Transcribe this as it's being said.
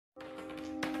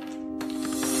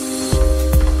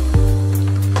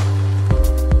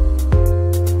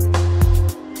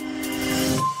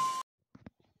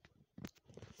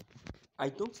I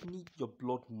don't need your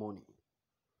blood money.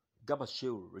 Garba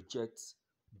rejects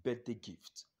birthday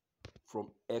gift from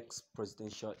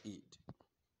ex-presidential aide.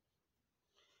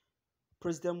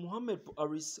 President Muhammad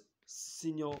Buhari's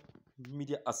senior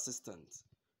media assistant,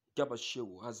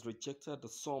 Garba has rejected the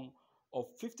sum of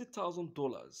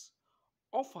 $50,000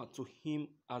 offered to him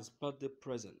as birthday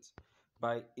present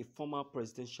by a former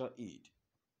presidential aide.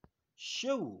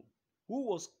 Shehu, who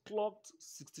was clocked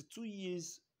 62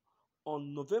 years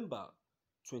on November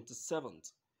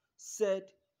 27th, said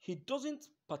he doesn't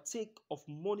partake of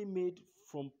money made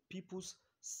from people's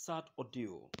sad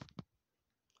ordeal.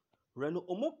 Reno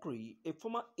Omokri, a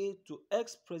former aide to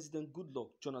ex-President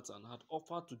Goodluck Jonathan, had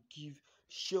offered to give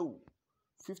Shehu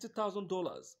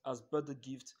 $50,000 as birthday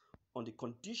gift on the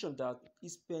condition that he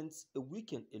spends a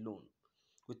weekend alone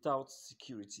without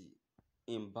security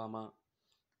in Bama,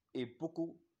 a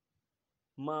Boko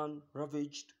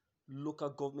man-ravaged local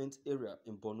government area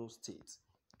in Borno State.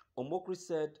 Omokri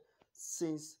said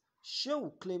since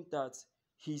Shehu claimed that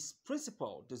his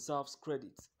principal deserves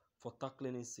credit for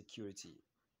tackling insecurity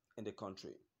in the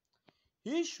country,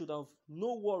 he should have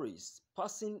no worries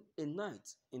passing a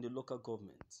night in the local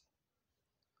government.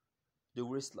 The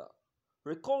wrestler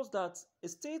recalls that a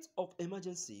state of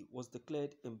emergency was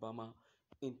declared in Bama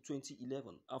in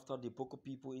 2011 after the Boko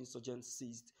People insurgents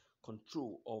seized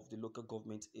control of the local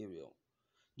government area.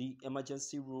 The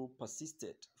emergency rule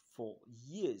persisted for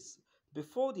years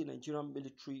before the Nigerian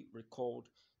military recalled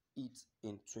it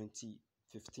in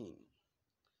 2015.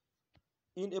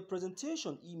 In a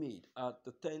presentation he made at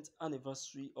the 10th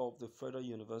anniversary of the Federal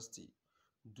University,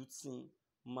 Dutsin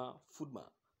Ma Fudma,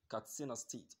 Katsina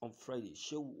State on Friday,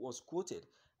 Shehu was quoted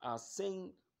as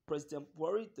saying President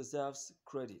Buhari deserves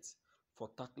credit for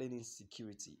tackling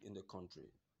insecurity in the country.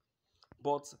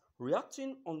 But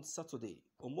reacting on Saturday,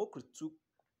 Omokri took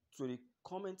to the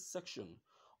comment section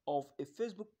of a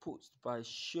Facebook post by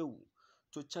Shehu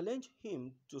to challenge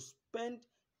him to spend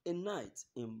a night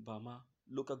in Bama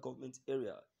local government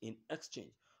area in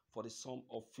exchange for the sum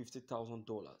of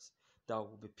 $50,000 that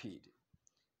will be paid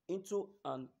into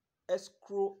an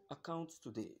escrow account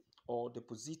today or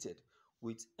deposited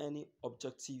with any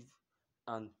objective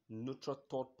and neutral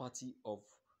third party of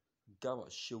Garba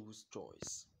Shehu's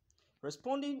choice.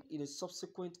 Responding in a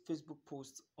subsequent Facebook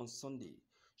post on Sunday,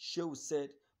 Shehu said,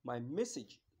 "My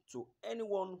message to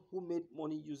anyone who made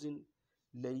money using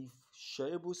Leif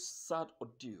Shaibu's sad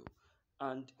ordeal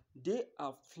and they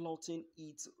are flouting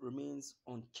it remains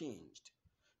unchanged.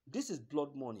 This is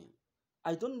blood money.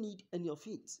 I don't need any of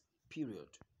it, period."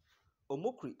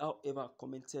 Omokri, however,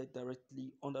 commented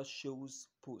directly under Shehu's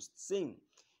post, saying,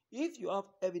 "If you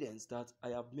have evidence that I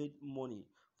have made money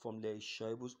from Leif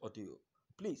Shaibu's ordeal,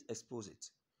 please expose it.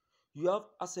 You have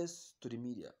access to the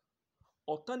media.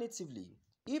 Alternatively,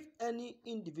 if any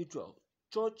individual,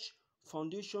 church,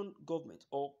 foundation, government,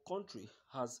 or country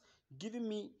has given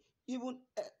me even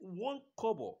one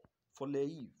kobo for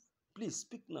Leif, please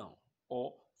speak now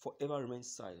or forever remain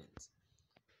silent."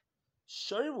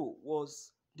 Shehu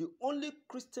was the only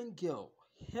Christian girl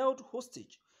held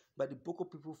hostage by the Boko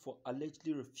people for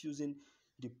allegedly refusing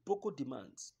the Boko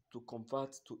demands to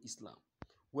convert to Islam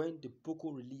when the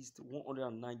Boko released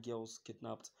 109 girls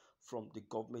kidnapped from the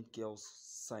Government Girls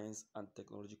Science and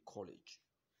Technology College,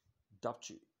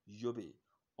 Dapchi, Yobe,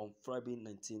 on Friday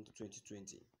 19,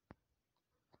 2020.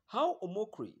 How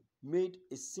Omokri made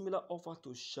a similar offer to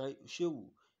Shehu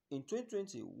in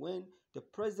 2020 when the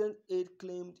president's aide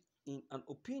claimed in an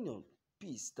opinion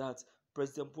piece that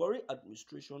President Buhari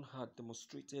administration had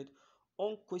demonstrated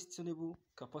unquestionable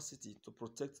capacity to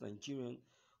protect Nigerians,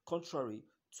 contrary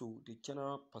to the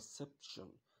general perception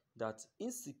that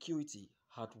insecurity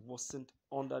had worsened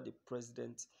under the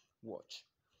president's watch.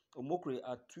 Omokri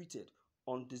had tweeted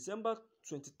on December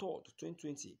 23,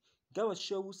 2020, Garba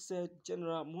Shehu said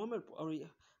General Muhammad Buhari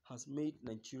has made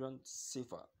Nigerians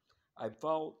safer. I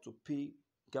vow to pay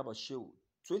Garba Shehu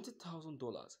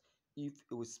 $20,000 if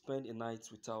he will spend a night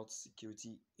without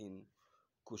security in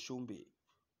Koshombe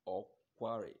or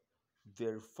Kware,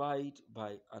 verified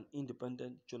by an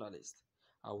independent journalist.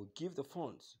 I will give the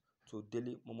funds to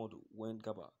Dele Momodu when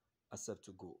Garba accepts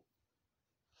to go.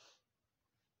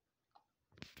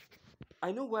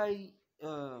 I know why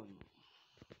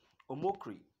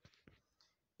Omokri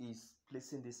is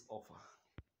placing this offer.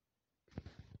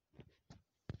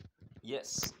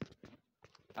 Yes,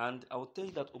 and I will tell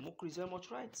you that Omokri is very much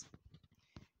right.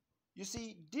 You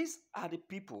see, these are the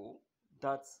people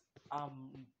that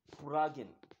I'm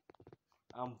bragging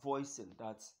and voicing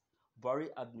that Buhari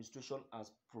administration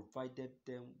has provided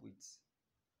them with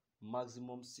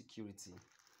maximum security.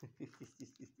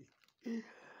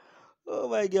 Oh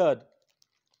my God.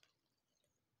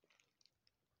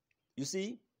 You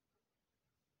see,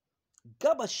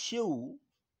 Garba Shehu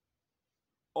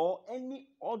or any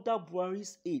other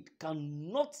Buhari's aide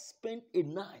cannot spend a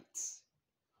night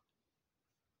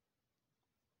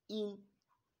in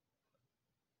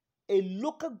a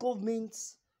local government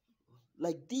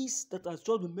like this that has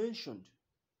just been mentioned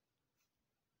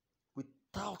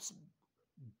without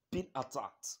being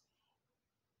attacked.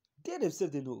 They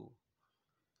themselves, they know.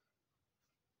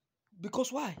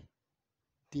 Because why?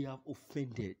 They have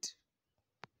offended.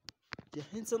 Their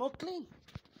hands are not clean.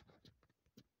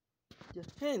 Their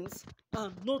hands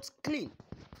are not clean.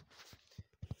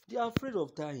 They are afraid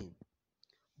of dying,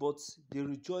 but they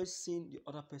rejoice seeing the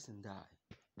other person die.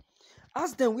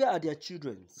 Ask them, where are their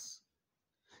children?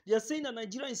 They are saying that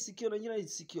Nigeria is secure, Nigeria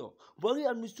is secure. But the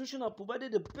administration have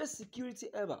provided the best security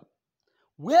ever.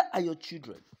 Where are your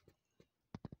children?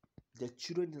 Their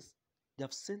children, they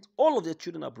have sent all of their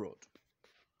children abroad.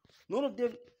 None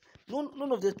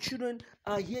of their children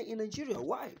are here in Nigeria.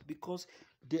 Why? Because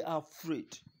they are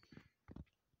afraid.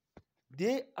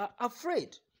 They are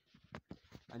afraid.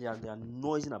 And they are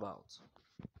noising about.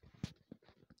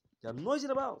 They are noising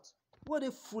about. Who are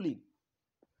they fooling?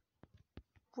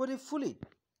 Who are they fooling?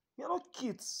 You're not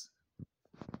kids.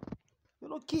 You're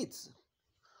not kids.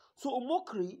 So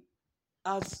Omokri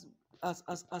has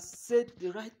said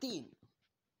the right thing.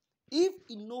 If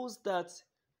he knows that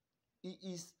he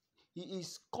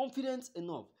is confident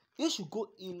enough, he should go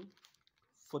in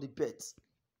for the bet.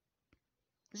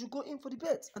 He should go in for the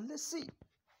bet, and let's see.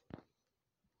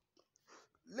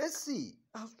 Let's see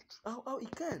how he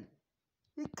can.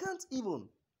 He can't even.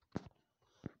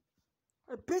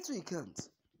 I bet you he can't,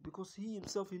 because he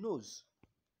himself, he knows.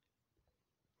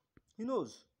 He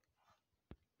knows.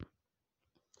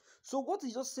 So what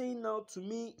he's just saying now to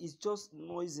me is just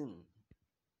noising.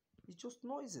 It's just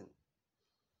noising.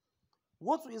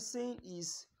 What we're saying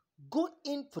is go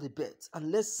in for the bet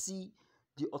and let's see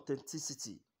the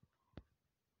authenticity.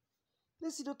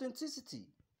 Let's see the authenticity.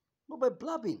 Not by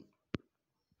blabbing.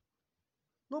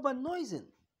 Not by noising.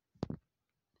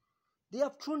 They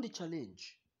have thrown the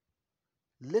challenge.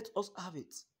 Let us have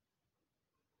it.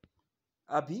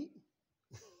 Abi?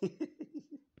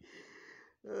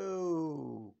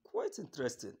 Oh, quite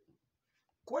interesting.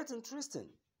 Quite interesting.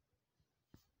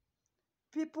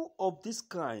 People of this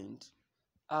kind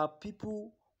are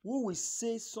people who will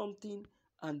say something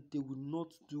and they will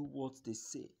not do what they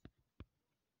say.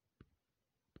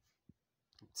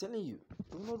 I'm telling you,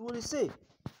 they will not do what they say.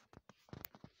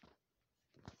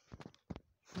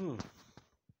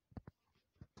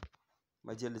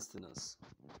 My dear listeners,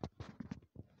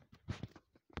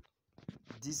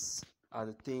 these are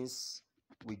the things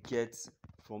we get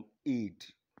from aid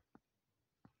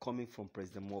coming from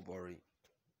President Buhari.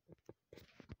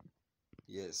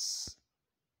 Yes.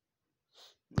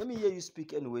 Let me hear you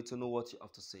speak anyway to know what you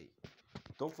have to say.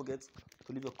 Don't forget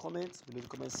to leave a comment below the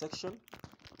comment section.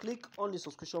 Click on the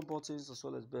subscription button as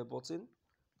well as bell button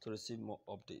to receive more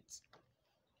updates.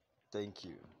 Thank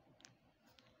you.